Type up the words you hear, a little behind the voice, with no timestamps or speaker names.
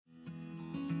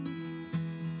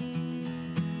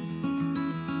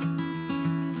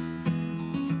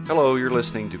Hello, you're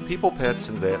listening to People, Pets,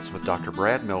 and Vets with Dr.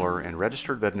 Brad Miller and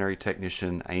registered veterinary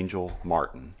technician Angel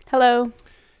Martin. Hello.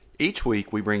 Each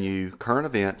week, we bring you current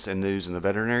events and news in the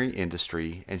veterinary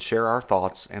industry and share our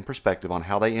thoughts and perspective on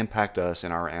how they impact us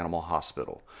in our animal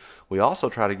hospital. We also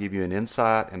try to give you an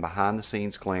insight and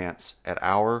behind-the-scenes glance at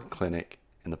our clinic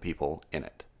and the people in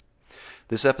it.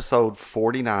 This episode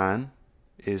 49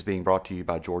 is being brought to you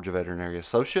by Georgia Veterinary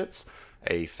Associates,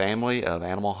 a family of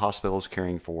animal hospitals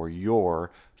caring for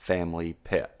your family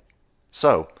pet.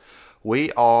 So,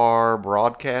 we are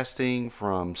broadcasting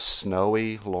from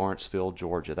snowy Lawrenceville,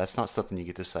 Georgia. That's not something you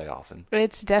get to say often.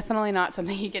 It's definitely not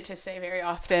something you get to say very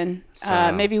often.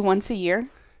 So- Maybe once a year.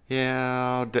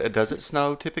 Yeah, does it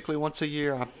snow typically once a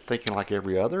year? I'm thinking like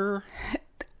every other.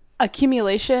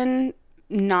 Accumulation,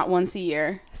 not once a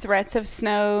year. Threats of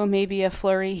snow, maybe a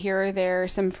flurry here or there,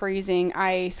 some freezing,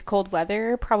 ice, cold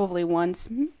weather, probably once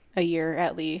a year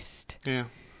at least. Yeah,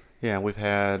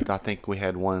 I think we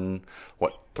had one,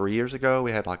 3 years ago?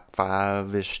 We had like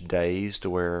 5-ish days to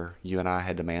where you and I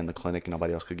had to man the clinic and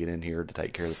nobody else could get in here to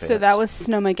take care of the pets. So that was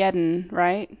Snowmageddon,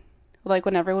 right? Like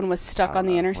when everyone was stuck on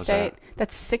the interstate.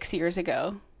 That's 6 years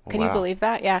ago. Can you believe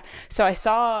that? Yeah. So I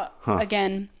saw,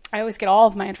 again, I always get all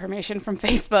of my information from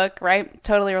Facebook, right?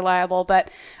 Totally reliable. But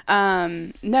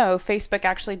no, Facebook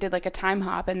actually did like a time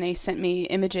hop and they sent me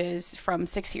images from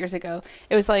 6 years ago.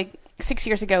 It was like 6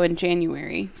 years ago in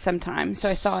January sometime. So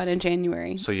I saw it in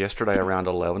January. So yesterday around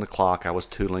 11 o'clock, I was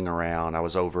tootling around. I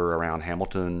was over around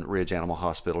Hamilton Ridge Animal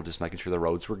Hospital just making sure the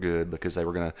roads were good because they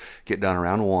were going to get done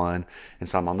around 1. And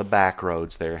so I'm on the back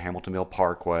roads there, Hamilton Mill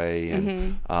Parkway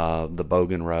and the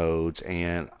Bogan roads.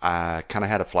 And I kind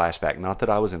of had a flashback. Not that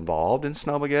I was involved in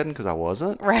Snowmageddon because I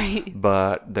wasn't. Right.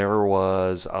 But there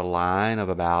was a line of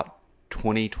about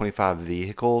 25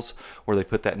 vehicles where they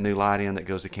put that new light in that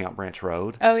goes to Camp Branch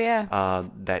Road. Oh, yeah.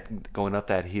 That going up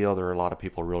that hill, there are a lot of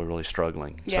people really, really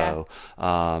struggling. Yeah.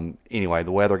 So anyway,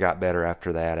 the weather got better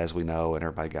after that, as we know, and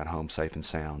everybody got home safe and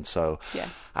sound. So Yeah.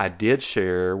 I did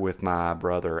share with my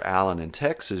brother Alan in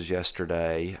Texas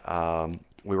yesterday.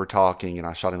 We were talking, and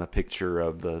I shot him a picture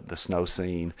of the snow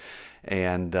scene.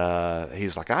 And he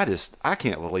was like, I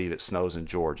can't believe it snows in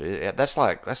Georgia. That's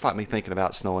like me thinking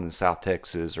about snowing in South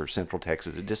Texas or Central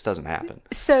Texas. It just doesn't happen.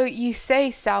 So you say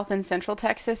South and Central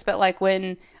Texas, but like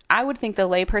when I would think the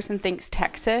layperson thinks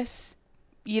Texas,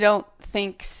 you don't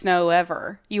think snow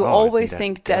ever. You always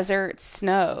think desert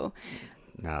snow.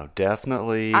 No,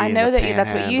 definitely. I know the that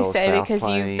that's what you Panhandle, say South because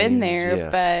you've Plains, been there,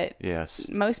 yes, but yes.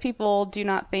 most people do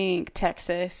not think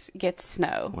Texas gets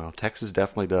snow. Well, Texas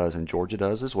definitely does, and Georgia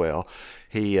does as well.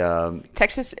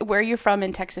 Texas, where you're from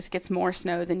in Texas gets more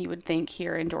snow than you would think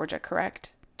here in Georgia,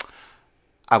 correct?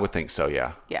 I would think so,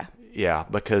 yeah. Yeah. Yeah,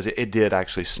 because it did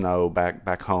actually snow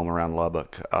back home around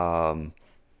Lubbock.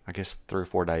 I guess 3 or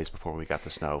 4 days before we got the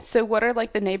snow. So what are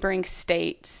like the neighboring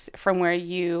states from where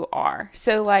you are?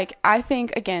 So like I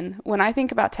think, again, when I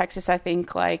think about Texas, I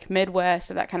think like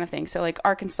Midwest or that kind of thing. So like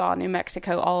Arkansas, New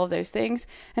Mexico, all of those things.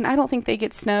 And I don't think they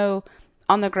get snow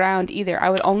on the ground either. I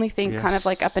would only think kind of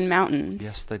like up in mountains.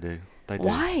 Yes, they do. They do.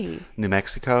 Why? New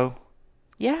Mexico?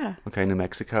 Yeah. Okay, New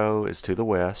Mexico is to the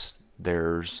west.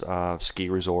 There's a ski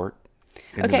resort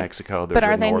in New Mexico. There's but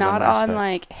are a they northern not aspect. on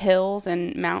like hills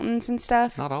and mountains and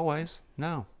stuff? Not always.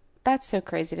 No. That's so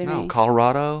crazy to No, me.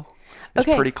 Colorado is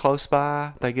Okay. pretty close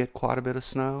by. They get quite a bit of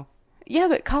snow. Yeah,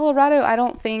 but Colorado, I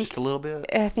don't think, Just a little bit.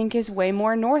 I think is way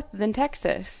more north than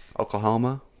Texas.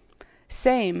 Oklahoma,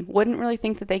 Same. Wouldn't really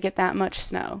think that they get that much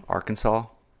snow. Arkansas,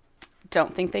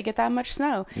 Don't think they get that much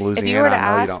snow. Louisiana. If you were to I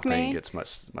know you ask don't me, think it gets much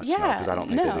snow yeah, because I don't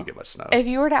think no. they do get much snow. If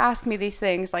you were to ask me these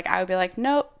things, like I would be like,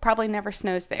 nope, probably never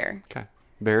snows there. Okay.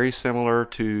 Very similar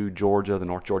to Georgia. The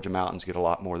North Georgia mountains get a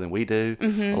lot more than we do.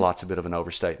 Mm-hmm. A lot's a bit of an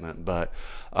overstatement, but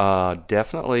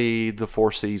definitely the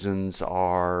 4 seasons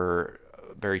are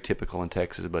very typical in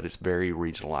Texas, but it's very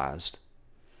regionalized.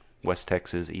 West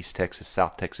Texas, East Texas,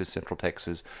 South Texas, Central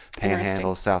Texas,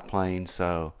 Panhandle, South Plains.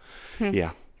 So,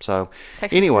 yeah. So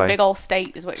Texas anyway, is a big old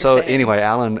state, is what you're saying. so anyway,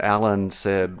 Alan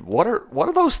said, "What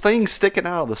are those things sticking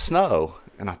out of the snow?"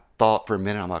 And I thought for a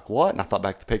minute. I'm like, "What?" And I thought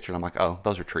back to the picture, and I'm like, "Oh,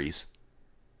 those are trees."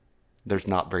 There's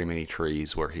not very many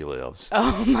trees where he lives.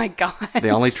 Oh my God. The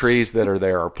only trees that are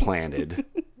there are planted.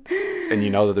 And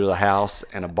you know that there's a house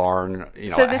and a barn,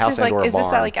 So a this house is like, and or a is this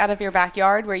barn. like out of your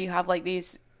backyard where you have like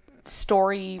these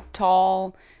story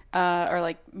tall or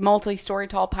like multi-story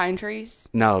tall pine trees?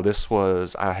 No,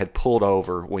 I had pulled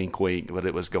over, wink, wink, but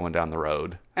it was going down the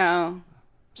road. Oh,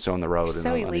 Showing the road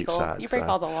so on each illegal. side. You break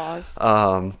all the laws.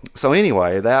 So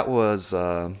anyway, that was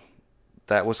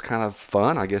kind of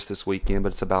fun, I guess, this weekend,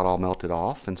 but it's about all melted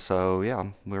off. And so, yeah,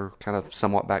 we're kind of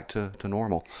somewhat back to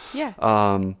normal. Yeah.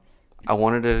 I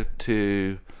wanted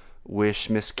to wish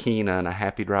Miss Keenan a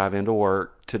happy drive into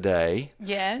work today.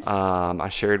 Yes. I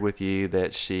shared with you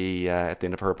that she, at the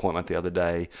end of her appointment the other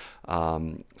day,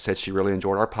 said she really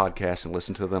enjoyed our podcast and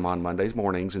listened to them on Mondays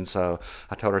mornings. And so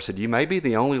I told her, I said, you may be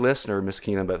the only listener, Miss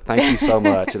Keenan, but thank you so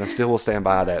much. And I still will stand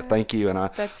by that. Thank you. And I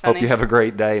hope you have a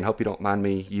great day and hope you don't mind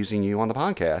me using you on the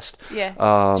podcast.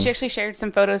 Yeah. She actually shared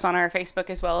some photos on our Facebook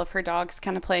as well of her dogs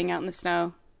kind of playing out in the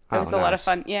snow. It was a lot of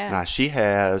fun. Yeah. Nice. She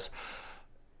has,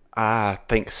 I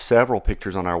think, several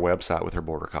pictures on our website with her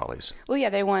border collies. Well, yeah,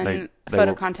 they won a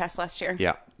photo contest last year.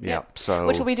 Yeah. So,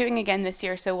 which we'll be doing again this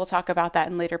year, so we'll talk about that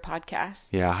in later podcasts.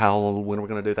 Yeah, when are we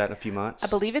going to do that in a few months? I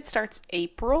believe it starts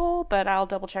April, but I'll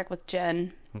double check with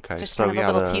Jen. Okay, just kind of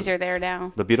a little teaser there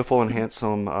now. The beautiful and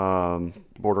handsome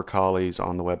border collies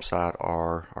on the website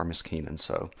are Miss Keenan.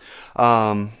 So,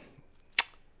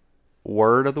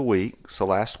 word of the week. So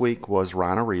last week was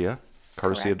rhinorrhea,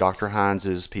 courtesy of Dr.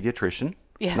 Hines' pediatrician.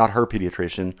 Yeah. Not her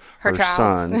pediatrician, her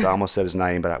son's. I almost said his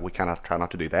name, but we kind of try not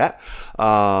to do that.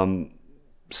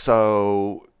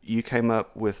 So you came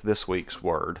up with this week's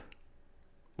word,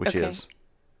 which is...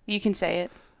 You can say it.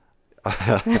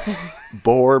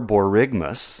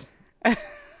 Borborygmus,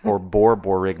 or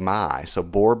Borborygmi. So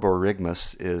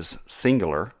Borborygmus is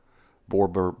singular.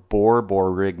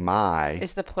 Borborygmi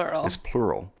is the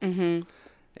plural. Mm-hmm.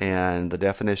 And the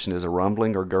definition is a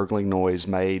rumbling or gurgling noise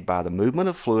made by the movement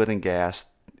of fluid and gas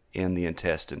in the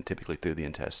intestine, typically through the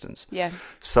intestines. Yeah.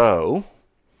 So,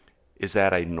 is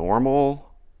that a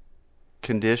normal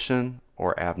condition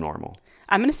or abnormal?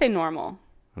 I'm going to say normal.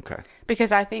 Okay.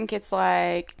 Because I think it's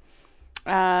like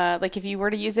if you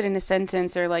were to use it in a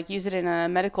sentence or like use it in a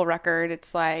medical record,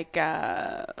 it's like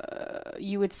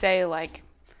you would say like,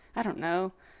 I don't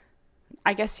know.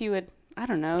 I guess you would. I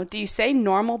don't know. Do you say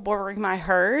normal Borborygmi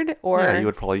herd or?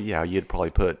 Yeah, you'd probably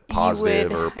put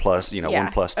positive or plus,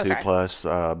 1 plus 2 plus,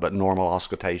 but normal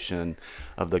auscultation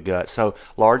of the gut. So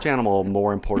large animal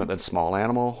more important than small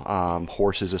animal.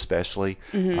 Horses especially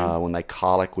when they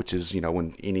colic, which is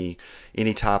when any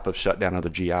type of shutdown of the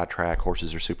GI tract,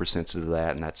 horses are super sensitive to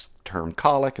that, and that's termed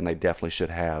colic, and they definitely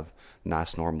should have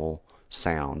nice normal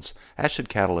sounds. As should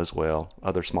cattle as well,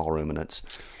 other small ruminants,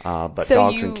 but so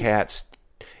dogs and cats.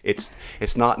 It's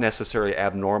not necessarily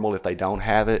abnormal if they don't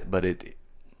have it, but I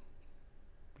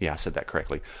said that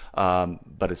correctly.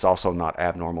 But it's also not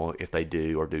abnormal if they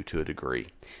do or do to a degree.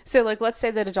 So, like, let's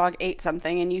say that a dog ate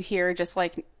something and you hear just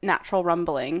like natural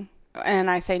rumbling,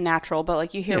 and I say natural, but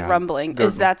like you hear rumbling.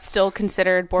 Is that still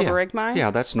considered Borborygmi?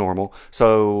 Yeah, that's normal.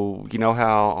 So you know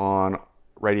how on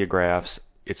radiographs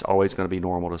it's always going to be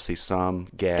normal to see some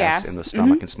gas in the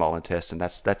stomach and small intestine.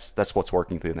 That's what's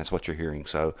working through, and that's what you're hearing.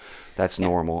 So that's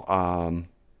normal.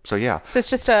 So it's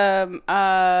just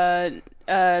a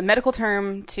medical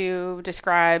term to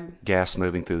describe gas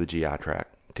moving through the GI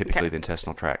tract, typically the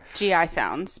intestinal tract. GI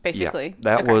sounds, basically.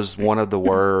 Yeah, that was one of the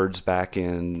words back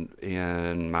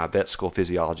in my vet school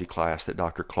physiology class that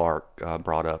Dr. Clark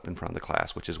brought up in front of the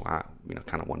class, which is why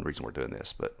kind of one reason we're doing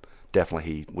this. But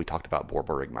definitely we talked about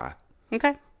Borborygmi.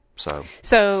 Okay.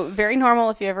 So very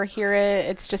normal if you ever hear it.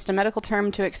 It's just a medical term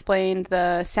to explain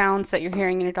the sounds that you're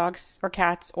hearing in your dog's or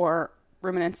cat's or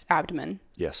ruminant's abdomen.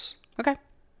 Yes. Okay.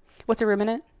 What's a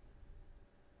ruminant?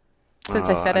 Since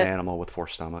I said an animal with 4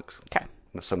 stomachs. Okay.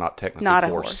 So not technically not 4,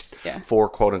 a horse. Yeah. 4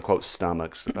 quote unquote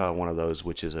stomachs. One of those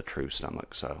which is a true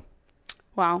stomach. So.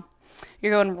 Wow.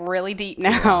 You're going really deep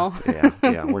now.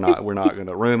 Yeah. We're not going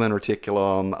to rumen,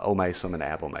 reticulum, omasum, and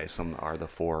abomasum are the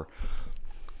 4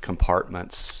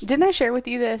 compartments. Didn't I share with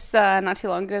you this not too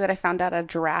long ago that I found out a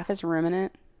giraffe is a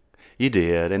ruminant? You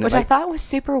did, and I thought was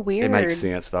super weird. It makes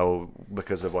sense though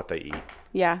because of what they eat.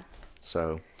 Yeah.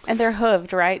 So. And they're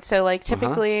hooved, right? So like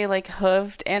typically like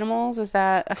hooved animals, is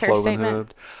that a fair statement?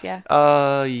 Hooved.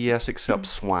 Yeah. Yes, except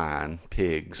swine,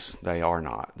 pigs, they are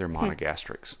not. They're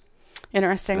monogastrics.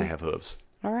 Interesting. And they have hooves.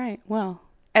 All right. Well,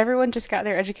 everyone just got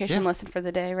their education lesson for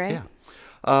the day, right?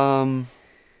 Yeah.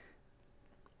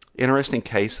 Interesting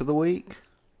case of the week.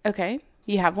 Okay.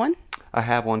 You have one? I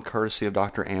have one courtesy of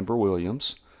Dr. Amber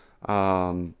Williams.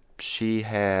 She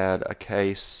had a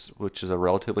case which is a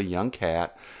relatively young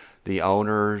cat. The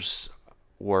owners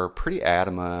were pretty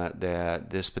adamant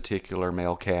that this particular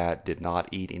male cat did not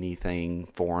eat anything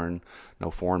foreign, no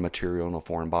foreign material, no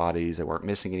foreign bodies. They weren't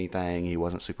missing anything. He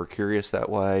wasn't super curious that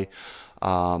way.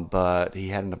 But he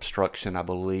had an obstruction, I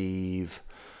believe,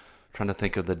 trying to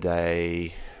think of the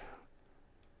day,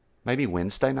 maybe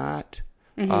Wednesday night.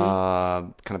 Kind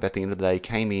of at the end of the day,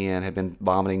 came in, had been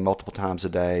vomiting multiple times a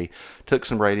day, took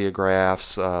some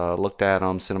radiographs, looked at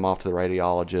them, sent them off to the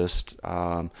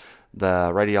radiologist.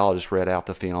 The radiologist read out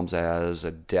the films as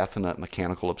a definite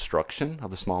mechanical obstruction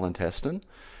of the small intestine.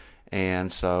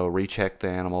 And so rechecked the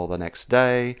animal the next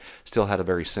day, still had a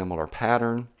very similar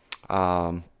pattern.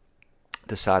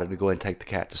 Decided to go ahead and take the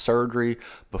cat to surgery.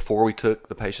 Before we took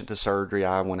the patient to surgery,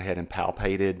 I went ahead and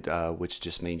palpated, which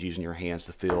just means using your hands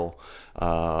to feel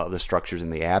the structures in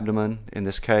the abdomen in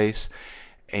this case.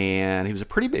 And he was a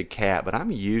pretty big cat, but I'm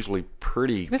usually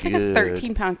pretty good. He was like a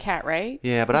 13-pound cat, right?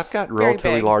 Yeah, but I've got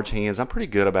relatively large hands. I'm pretty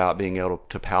good about being able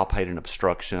to palpate an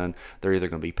obstruction. They're either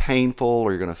going to be painful,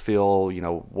 or you're going to feel,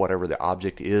 whatever the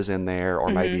object is in there, or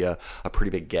maybe a pretty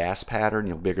big gas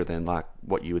pattern, bigger than like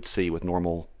what you would see with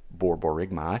normal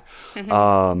borborygmi.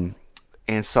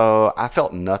 And so I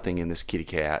felt nothing in this kitty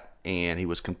cat, and he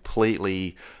was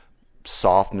completely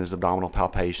soft in his abdominal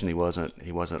palpation. He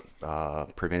wasn't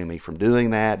preventing me from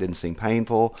doing that. Didn't seem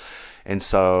painful. And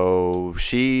so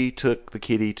she took the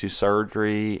kitty to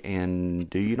surgery, and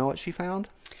do you know what she found?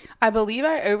 I believe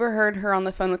I overheard her on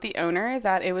the phone with the owner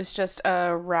that it was just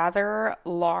a rather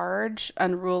large,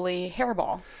 unruly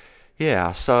hairball.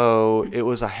 Yeah, so it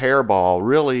was a hairball.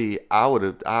 Really, I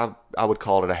would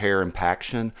call it a hair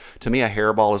impaction. To me, a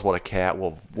hairball is what a cat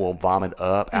will vomit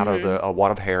up out of a wad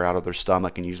of hair out of their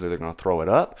stomach, and usually they're going to throw it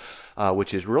up,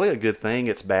 which is really a good thing.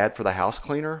 It's bad for the house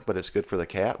cleaner, but it's good for the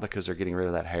cat because they're getting rid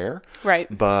of that hair. Right.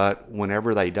 But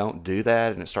whenever they don't do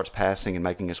that and it starts passing and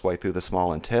making its way through the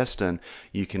small intestine,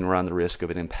 you can run the risk of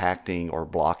it impacting or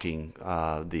blocking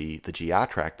the GI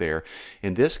tract there.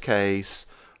 In this case,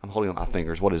 I'm holding on my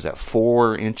fingers. What is that?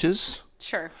 4 inches?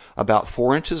 Sure. About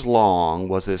 4 inches long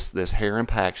was this hair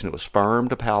impaction. It was firm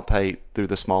to palpate through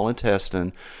the small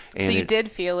intestine. And so you did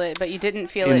feel it, but you didn't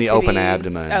feel it in the open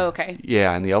abdomen. Oh, okay.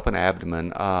 Yeah, in the open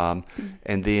abdomen.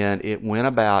 And then it went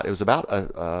about. It was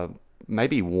about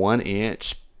maybe 1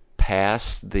 inch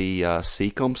past the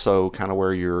cecum, so kind of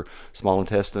where your small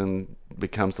intestine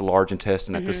becomes the large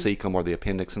intestine at the cecum or the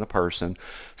appendix in a person.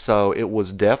 So it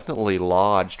was definitely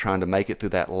lodged trying to make it through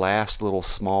that last little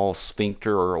small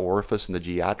sphincter or orifice in the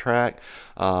GI tract.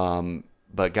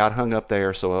 But got hung up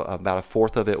there, so about a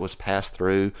fourth of it was passed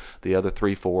through. The other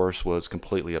 3/4 was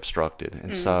completely obstructed.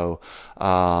 And so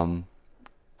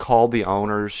called the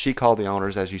owners. She called the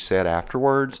owners, as you said,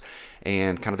 afterwards,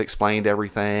 and kind of explained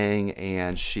everything,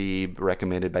 and she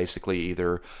recommended basically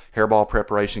either hairball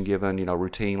preparation given,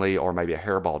 routinely, or maybe a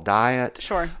hairball diet.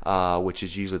 Sure. Which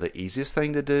is usually the easiest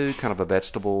thing to do, kind of a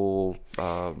vegetable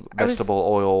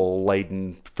oil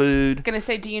laden food. Gonna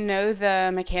say, do you know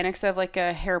the mechanics of like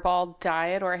a hairball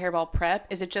diet or a hairball prep?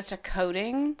 Is it just a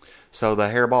coating? So the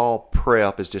hairball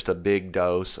prep is just a big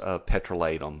dose of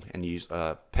petrolatum, and use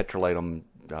petrolatum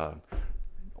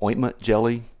ointment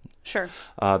jelly. Sure.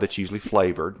 That's usually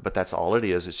flavored, but that's all it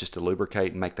is. It's just to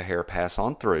lubricate and make the hair pass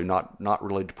on through, not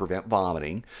really to prevent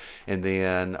vomiting. And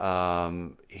then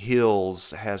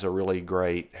Hills has a really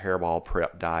great hairball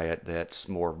prep diet that's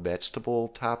more vegetable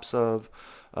types of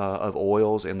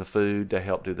oils in the food to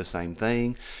help do the same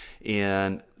thing.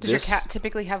 And does your cat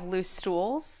typically have loose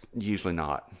stools? Usually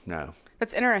not, no.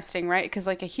 That's interesting, right? Because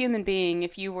like a human being,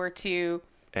 if you were to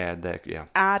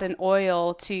add an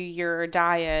oil to your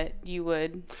diet, you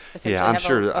would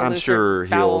essentially I'm sure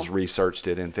Hills researched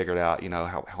it and figured out,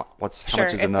 how much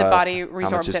is enough, the body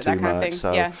resorbs it, that kind of thing.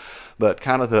 So, yeah. But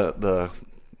kind of the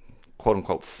quote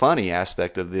unquote funny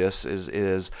aspect of this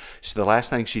is the last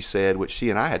thing she said, which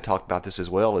she and I had talked about this as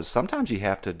well, is sometimes you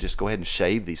have to just go ahead and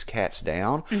shave these cats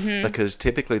down because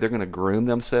typically they're going to groom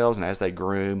themselves, and as they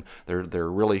groom, their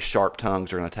really sharp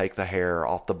tongues are going to take the hair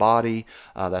off the body.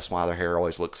 That's why their hair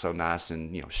always looks so nice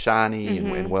and shiny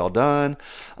and well done.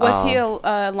 Was he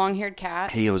a long-haired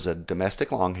cat? He was a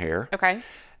domestic long hair. Okay.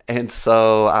 And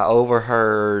so I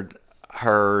overheard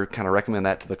her kind of recommend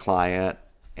that to the client.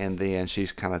 And then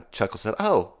she's kind of chuckled, said,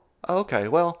 "Oh, okay.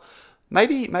 Well,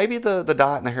 maybe the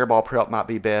diet and the hairball prep might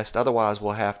be best. Otherwise,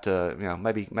 we'll have to,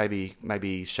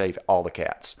 maybe shave all the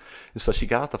cats." And so she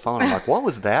got off the phone. I'm like, "What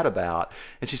was that about?"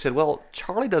 And she said, "Well,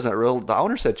 the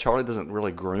owner said Charlie doesn't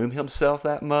really groom himself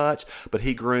that much, but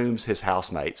he grooms his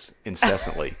housemates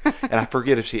incessantly." And I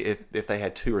forget if they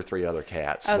had 2 or 3 other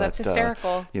cats. Oh, that's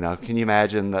hysterical. Can you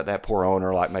imagine that poor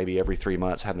owner, like maybe every 3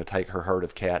 months, having to take her herd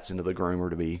of cats into the groomer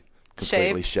to be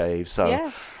completely shaved. So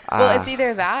yeah. Well, it's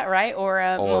either that, right, or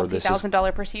a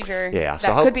multi-$1,000 procedure. Yeah,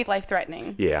 that could be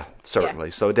life-threatening. Yeah, certainly.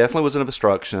 Yeah. So it definitely was an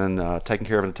obstruction, taken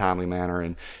care of in a timely manner,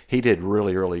 and he did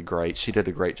really, really great. She did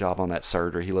a great job on that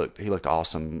surgery. He looked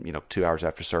awesome. 2 hours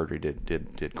after surgery,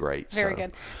 did great. Very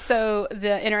good. So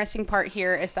the interesting part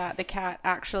here is that the cat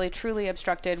actually truly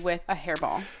obstructed with a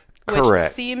hairball, which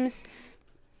Correct. seems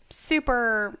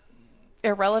super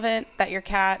irrelevant that your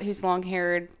cat who's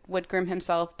long-haired would groom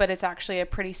himself, but it's actually a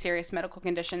pretty serious medical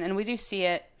condition, and we do see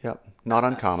it. Yep, not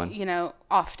uncommon.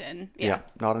 Often. Yeah.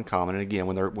 Not uncommon. And again,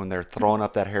 when they're throwing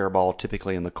up that hairball,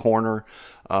 typically in the corner,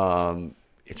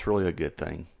 it's really a good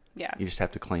thing. Yeah. You just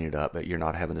have to clean it up, but you're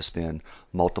not having to spend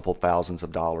multiple thousands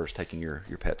of dollars taking your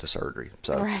pet to surgery.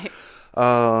 So right.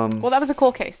 Well, that was a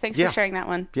cool case. Thanks for sharing that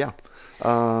one. Yeah.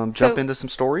 Jump into some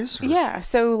stories? Or? Yeah.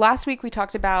 So last week we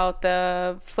talked about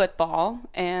the football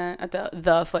and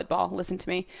the football. Listen to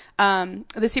me.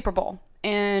 The Super Bowl,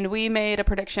 and we made a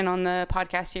prediction on the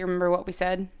podcast. Do you remember what we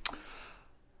said?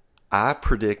 I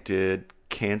predicted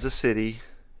Kansas City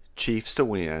Chiefs to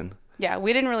win. Yeah,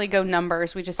 we didn't really go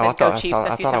numbers. We just said go Chiefs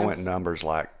a few times. I went numbers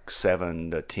like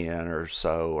 7-10 or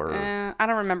so. Or I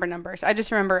don't remember numbers. I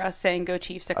just remember us saying go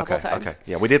Chiefs a couple times. Okay.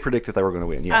 Yeah, we did predict that they were going to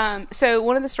win, yes. So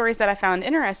one of the stories that I found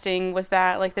interesting was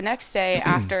that like the next day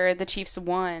after the Chiefs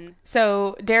won,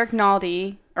 so Derek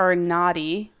Naldi,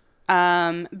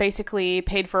 basically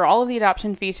paid for all of the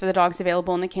adoption fees for the dogs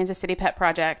available in the Kansas City Pet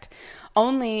Project.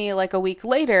 Only like a week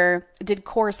later did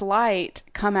Coors Light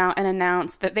come out and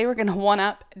announce that they were going to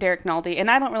one-up Derek Naldi. And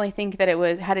I don't really think that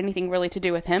it had anything really to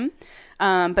do with him.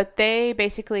 But they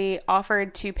basically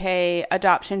offered to pay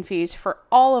adoption fees for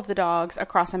all of the dogs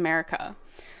across America.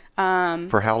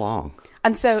 For how long?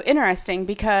 And so interesting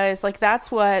because like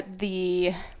that's what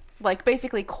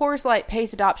basically Coors Light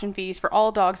pays adoption fees for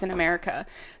all dogs in America.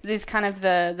 This is kind of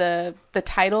the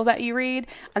title that you read.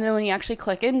 And then when you actually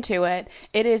click into it,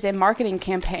 it is a marketing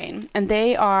campaign. And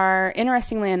they are,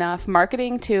 interestingly enough,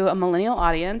 marketing to a millennial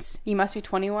audience. You must be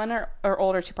 21 or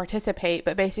older to participate.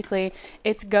 But basically,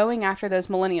 it's going after those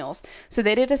millennials. So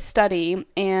they did a study,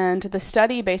 and the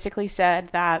study basically said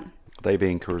that they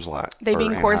being Coors Light. They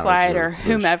being Coors Light or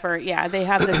whomever. Yeah, they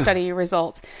have the study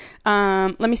results.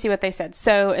 Let me see what they said.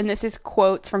 So, and this is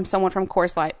quotes from someone from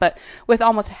Coors Light, but with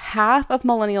almost half of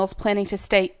millennials planning to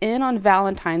stay in on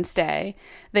Valentine's Day,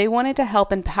 they wanted to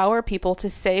help empower people to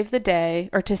save the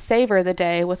day or to savor the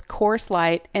day with Coors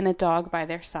Light and a dog by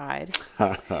their side.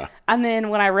 And then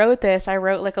when I wrote this, I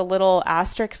wrote like a little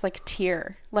asterisk, like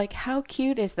tear. Like, how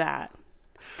cute is that?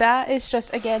 That is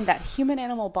just, again, that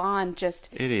human-animal bond. Just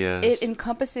it is. It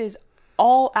encompasses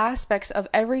all aspects of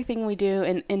everything we do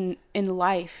in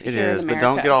life. It is, but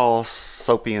don't get all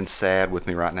soapy and sad with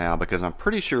me right now because I'm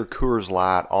pretty sure Coors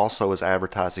Light also is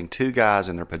advertising two guys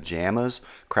in their pajamas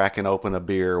cracking open a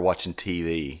beer, watching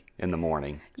TV in the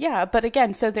morning. Yeah, but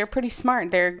again, so they're pretty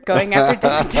smart. They're going after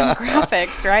different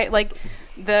demographics, right? Like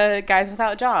the guys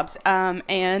without jobs,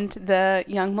 and the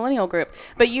young millennial group.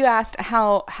 But you asked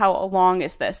how long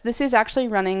is this? This is actually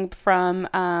running from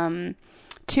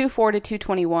 2/4 to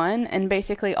 2/21, and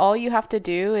basically all you have to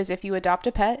do is if you adopt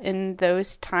a pet in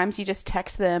those times, you just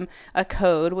text them a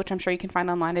code, which I'm sure you can find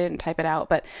online. I didn't type it out,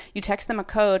 but you text them a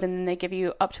code, and then they give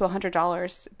you up to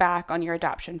 $100 back on your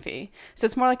adoption fee. So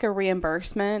it's more like a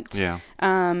reimbursement. Yeah.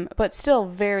 But still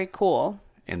very cool.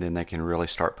 And then they can really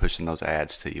start pushing those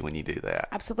ads to you when you do that.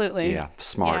 Absolutely. Yeah.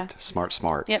 Smart.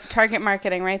 Yep. Target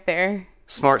marketing right there.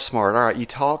 Smart. All right. You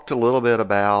talked a little bit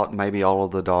about maybe all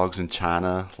of the dogs in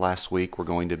China last week were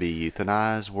going to be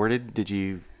euthanized. Where did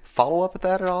you follow up with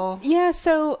that at all? Yeah.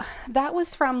 So that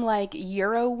was from like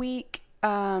Euro Week,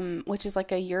 which is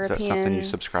like a European. Is that something you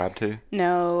subscribe to?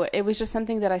 No, it was just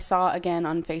something that I saw again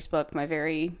on Facebook, my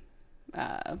very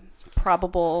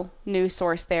probable news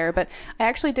source there, but I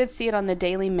actually did see it on the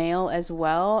Daily Mail as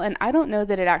well, and I don't know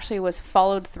that it actually was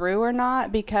followed through or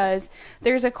not, because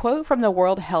there's a quote from the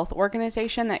World Health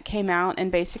Organization that came out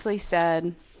and basically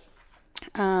said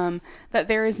that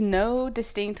there is no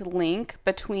distinct link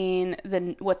between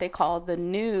what they call the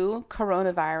new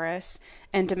coronavirus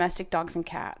and domestic dogs and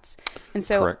cats. And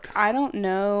so Correct. I don't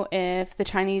know if the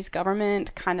Chinese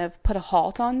government kind of put a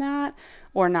halt on that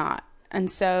or not. And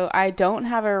so I don't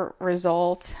have a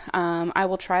result. I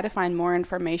will try to find more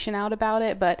information out about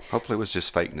it, but hopefully it was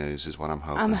just fake news is what I'm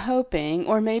hoping. I'm hoping,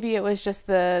 or maybe it was just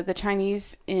the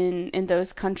Chinese in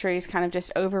those countries kind of just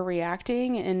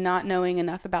overreacting and not knowing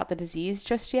enough about the disease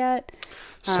just yet.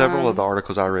 Several of the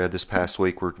articles I read this past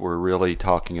week were really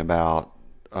talking about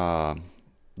the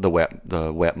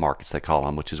wet markets, they call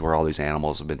them, which is where all these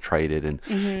animals have been traded. And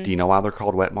do you know why they're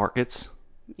called wet markets?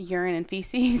 Urine and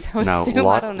feces?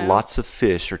 I don't know. Lots of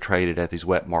fish are traded at these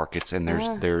wet markets, and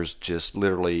there's just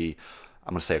literally,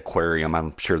 I'm going to say aquarium.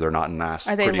 I'm sure they're not nice,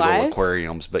 pretty little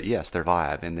aquariums, but yes, they're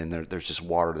live. And then there's just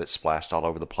water that's splashed all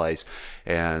over the place,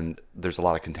 and there's a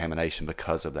lot of contamination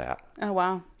because of that. Oh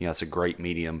wow! It's a great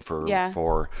medium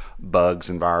for bugs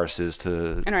and viruses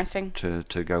to interesting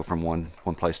to go from one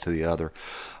place to the other.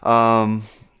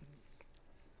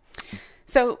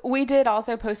 So we did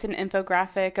also post an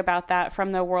infographic about that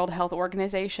from the World Health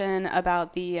Organization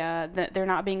about the there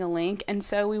not being a link. And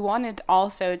so we wanted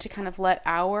also to kind of let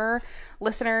our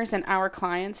listeners and our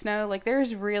clients know, like,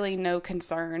 there's really no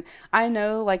concern. I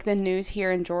know, like, the news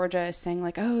here in Georgia is saying,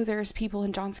 like, oh, there's people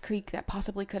in Johns Creek that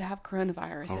possibly could have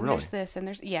coronavirus. Oh, and really? There's this and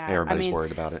there's, yeah. Everybody's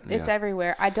worried about it. It's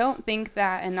everywhere. I don't think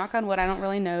that, and knock on wood, I don't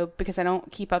really know because I don't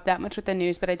keep up that much with the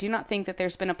news, but I do not think that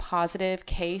there's been a positive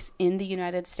case in the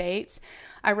United States.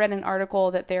 I read an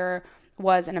article that there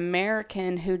was an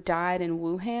American who died in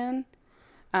Wuhan.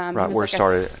 Right, he was like a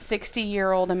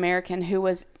 60-year-old American who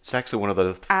was It's actually one of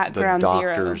the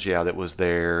doctors, that was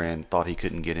there and thought he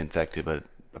couldn't get infected, but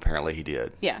apparently he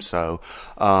did. Yeah. So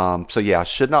yeah,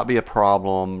 should not be a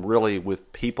problem really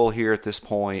with people here at this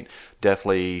point.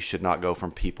 Definitely should not go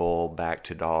from people back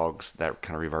to dogs. That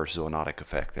kind of reverses a zoonotic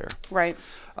effect there. Right.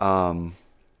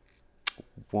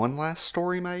 One last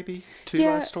story, maybe? Two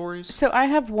last stories? So I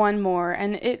have one more,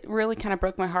 and it really kind of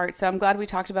broke my heart. So I'm glad we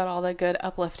talked about all the good,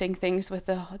 uplifting things with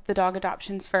the dog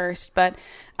adoptions first. But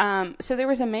so there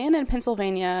was a man in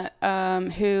Pennsylvania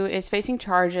who is facing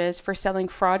charges for selling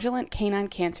fraudulent canine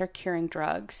cancer curing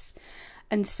drugs.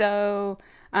 And so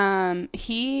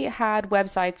he had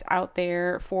websites out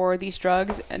there for these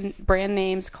drugs and brand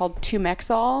names called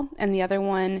Tumexol, and the other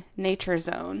one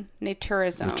Naturazone,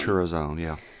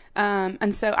 yeah.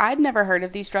 And so I'd never heard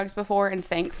of these drugs before, and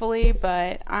thankfully,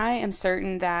 but I am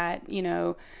certain that,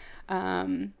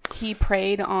 he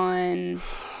preyed on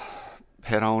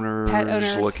pet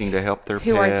owners looking to help their pets.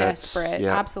 Who are desperate.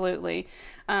 Yep. Absolutely.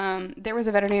 There was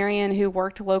a veterinarian who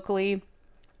worked locally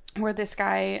where this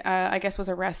guy, I guess, was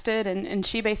arrested, and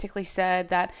she basically said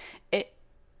that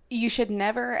you should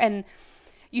never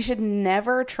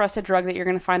trust a drug that you're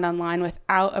going to find online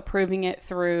without approving it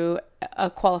through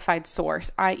a qualified source,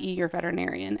 i.e. your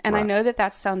veterinarian. And right. I know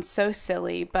that sounds so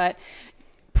silly, but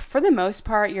for the most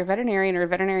part, your veterinarian or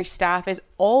veterinary staff is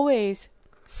always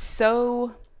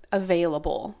so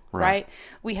available, right?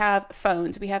 We have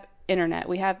phones, we have internet,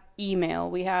 we have email,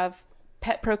 we have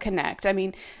PetPro Connect. I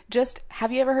mean,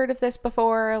 have you ever heard of this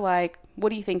before? Like, what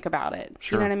do you think about it?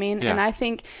 Sure. You know what I mean? Yeah. And I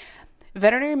think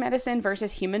veterinary medicine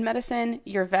versus human medicine,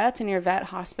 your vets and your vet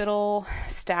hospital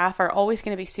staff are always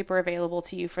going to be super available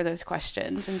to you for those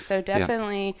questions. And so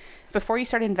definitely before you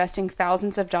start investing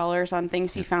thousands of dollars on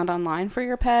things you found online for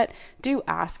your pet, do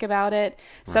ask about it. Right.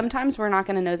 Sometimes we're not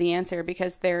going to know the answer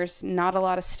because there's not a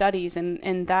lot of studies,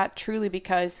 and that truly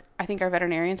because I think our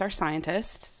veterinarians are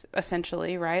scientists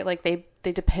essentially, right? Like they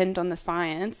depend on the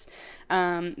science.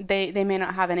 They may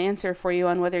not have an answer for you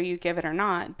on whether you give it or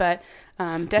not, but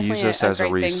definitely use this as a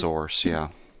resource. Thing.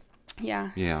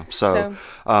 Yeah. So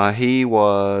he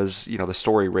was, the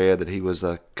story read that he was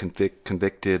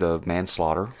convicted of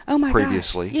manslaughter. Oh my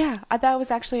previously. Gosh. Yeah, that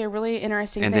was actually a really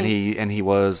interesting thing. Then he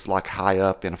was like high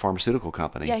up in a pharmaceutical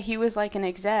company. Yeah, he was like an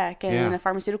exec in a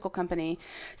pharmaceutical company.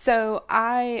 So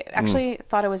I actually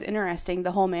thought it was interesting,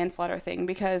 the whole manslaughter thing,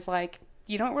 because like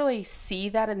you don't really see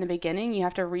that in the beginning. You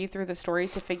have to read through the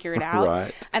stories to figure it out.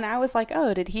 Right. And I was like,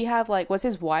 oh, did he have was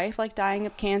his wife like dying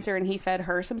of cancer and he fed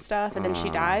her some stuff and then she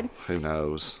died? Who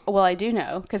knows? Well, I do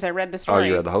know because I read the story. Oh,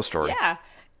 you read the whole story? Yeah.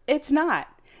 It's not.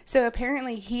 So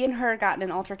apparently he and her got in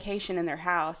an altercation in their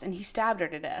house and he stabbed her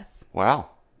to death.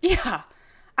 Wow. Yeah.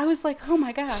 I was like, oh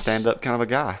my gosh. Stand up kind of a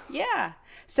guy. Yeah.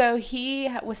 So he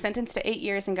was sentenced to 8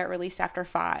 years and got released after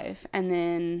 5. And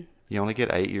then... You only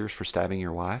get 8 years for stabbing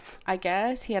your wife? I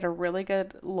guess. He had a really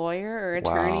good lawyer or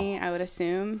attorney, I would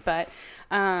assume. But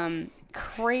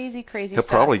crazy He'll stuff.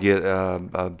 probably get,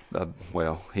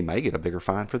 he may get a bigger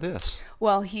fine for this.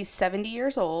 Well, he's 70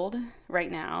 years old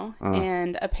right now.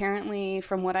 And apparently,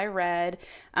 from what I read,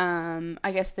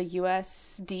 I guess the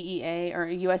USDEA or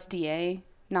USDA,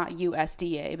 not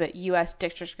USDA, but U.S.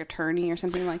 District Attorney or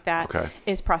something like that,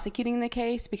 is prosecuting the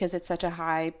case because it's such a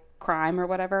high crime or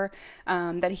whatever,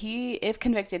 that if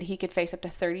convicted, he could face up to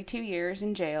 32 years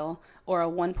in jail or a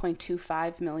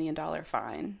 $1.25 million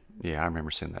fine. Yeah, I remember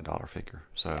seeing that dollar figure.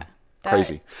 So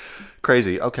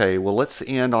crazy. Okay, well, let's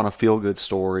end on a feel-good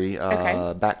story.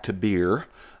 Back to beer.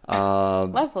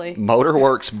 Lovely.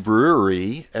 Motorworks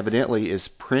Brewery evidently is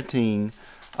printing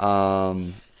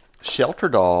shelter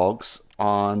dogs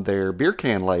on their beer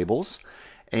can labels.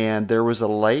 And there was a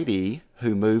lady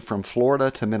who moved from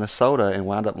Florida to Minnesota and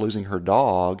wound up losing her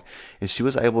dog, and she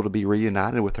was able to be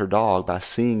reunited with her dog by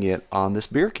seeing it on this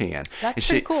beer can. That's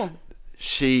pretty cool.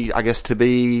 She, I guess, to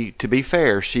be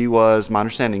fair, she was, my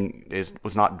understanding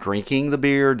was not drinking the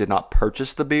beer, did not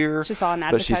purchase the beer. She saw an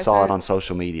advertisement. But she saw it on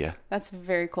social media. That's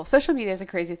very cool. Social media is a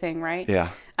crazy thing, right? Yeah.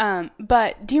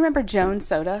 But do you remember Jones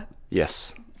Soda?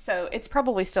 Yes. So it's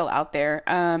probably still out there.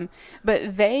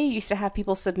 But they used to have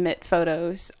people submit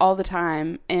photos all the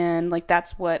time. And like,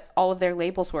 that's what all of their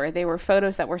labels were. They were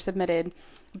photos that were submitted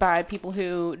by people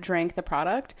who drank the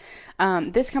product.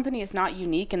 This company is not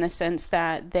unique in the sense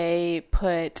that they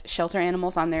put shelter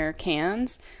animals on their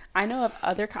cans. I know of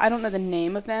I don't know the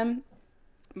name of them,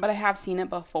 but I have seen it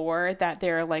before, that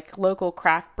they're like local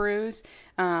craft brews,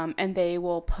 and they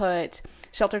will put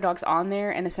shelter dogs on there,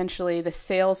 and essentially the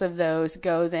sales of those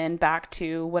go then back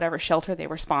to whatever shelter they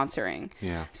were sponsoring.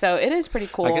 Yeah. So it is pretty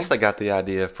cool. I guess they got the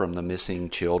idea from the missing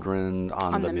children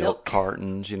on the milk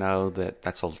cartons,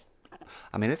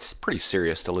 I mean, it's pretty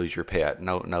serious to lose your pet,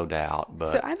 no doubt. But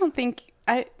so I don't think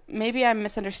maybe I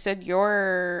misunderstood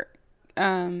your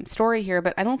story here,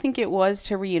 but I don't think it was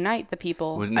to reunite the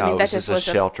people. Well, no, I mean, that this is a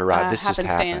shelter, right? This just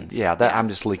happened. Yeah, yeah. I'm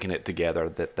just linking it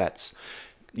together.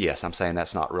 Yes, I'm saying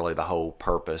that's not really the whole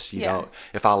purpose. You know,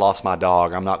 if I lost my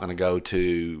dog, I'm not going to go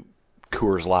to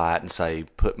Coors Light and say,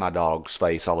 put my dog's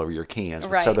face all over your cans.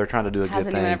 Right. So they're trying to do a good thing.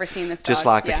 Hasn't even ever seen this dog. Just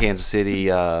like the Kansas City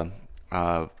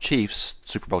Chiefs,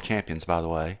 Super Bowl champions, by the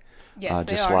way. Yes,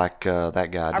 just they are. Like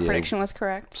that guy did. Our prediction was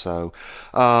correct. So,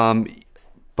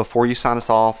 before you sign us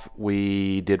off,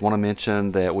 we did want to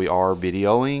mention that we are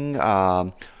videoing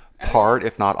part,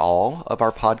 if not all, of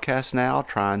our podcast now,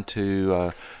 trying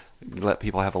to let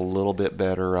people have a little bit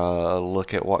better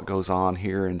look at what goes on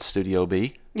here in Studio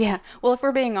B. Yeah. Well, if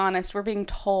we're being honest, we're being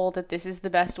told that this is the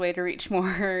best way to reach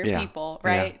more people,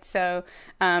 right? Yeah. So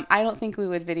I don't think we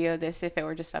would video this if it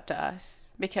were just up to us,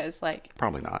 because like...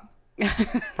 Probably not.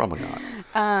 Probably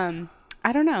not.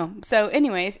 I don't know. So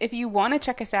anyways, if you want to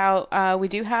check us out, we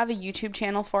do have a YouTube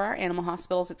channel for our animal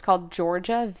hospitals. It's called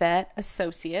Georgia Vet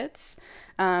Associates.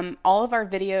 All of our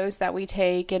videos that we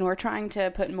take, and we're trying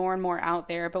to put more and more out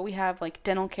there, but we have like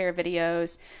dental care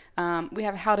videos. We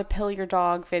have how to pill your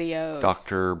dog videos.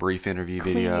 Doctor brief interview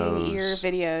cleaning videos. Ear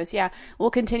videos. Yeah.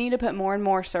 We'll continue to put more and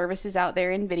more services out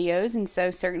there in videos. And so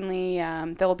certainly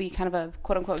there'll be kind of a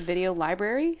quote unquote video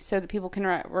library so that people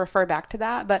can refer back to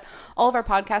that. But all of our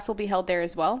podcasts will be held there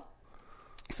as well.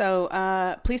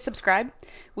 So please subscribe.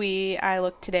 I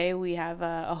looked today, we have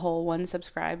a whole 1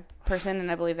 subscribed person,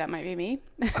 and I believe that might be me.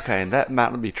 Okay, and that might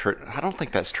be true. I don't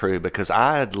think that's true, because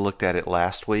I had looked at it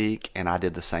last week and I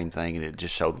did the same thing, and it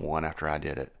just showed 1 after I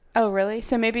did it. Oh, really?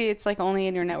 So maybe it's like only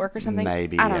in your network or something?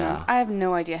 Maybe, I don't know. I have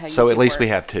no idea how YouTube So at least works. we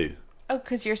have 2. Oh,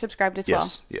 because you're subscribed as well?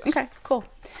 Yes. Yes. Okay, cool.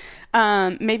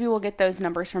 Maybe we'll get those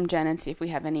numbers from Jen and see if we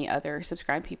have any other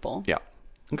subscribed people. Yeah.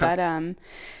 Okay. But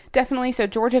definitely, so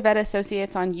Georgia Vet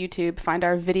Associates on YouTube, find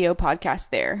our video podcast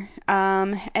there.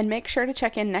 And make sure to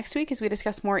check in next week as we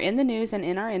discuss more in the news and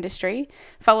in our industry.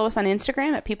 Follow us on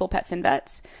Instagram at People, Pets, and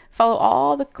Vets. Follow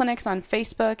all the clinics on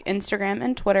Facebook, Instagram,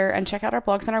 and Twitter, and check out our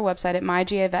blogs on our website at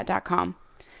mygavet.com.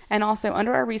 And also,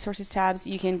 under our resources tabs,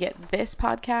 you can get this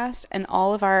podcast and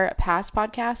all of our past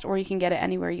podcasts, or you can get it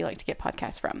anywhere you like to get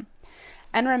podcasts from.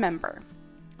 And remember,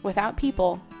 without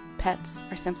people, pets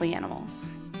are simply animals.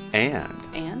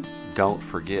 And don't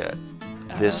forget,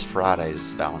 this Friday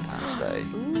is Valentine's Day.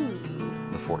 Ooh.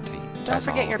 The 14th. Don't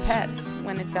forget your pets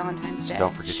when it's Valentine's Day.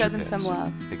 Don't forget Show your them pets. some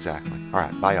love. Exactly. All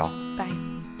right. Bye, y'all. Bye.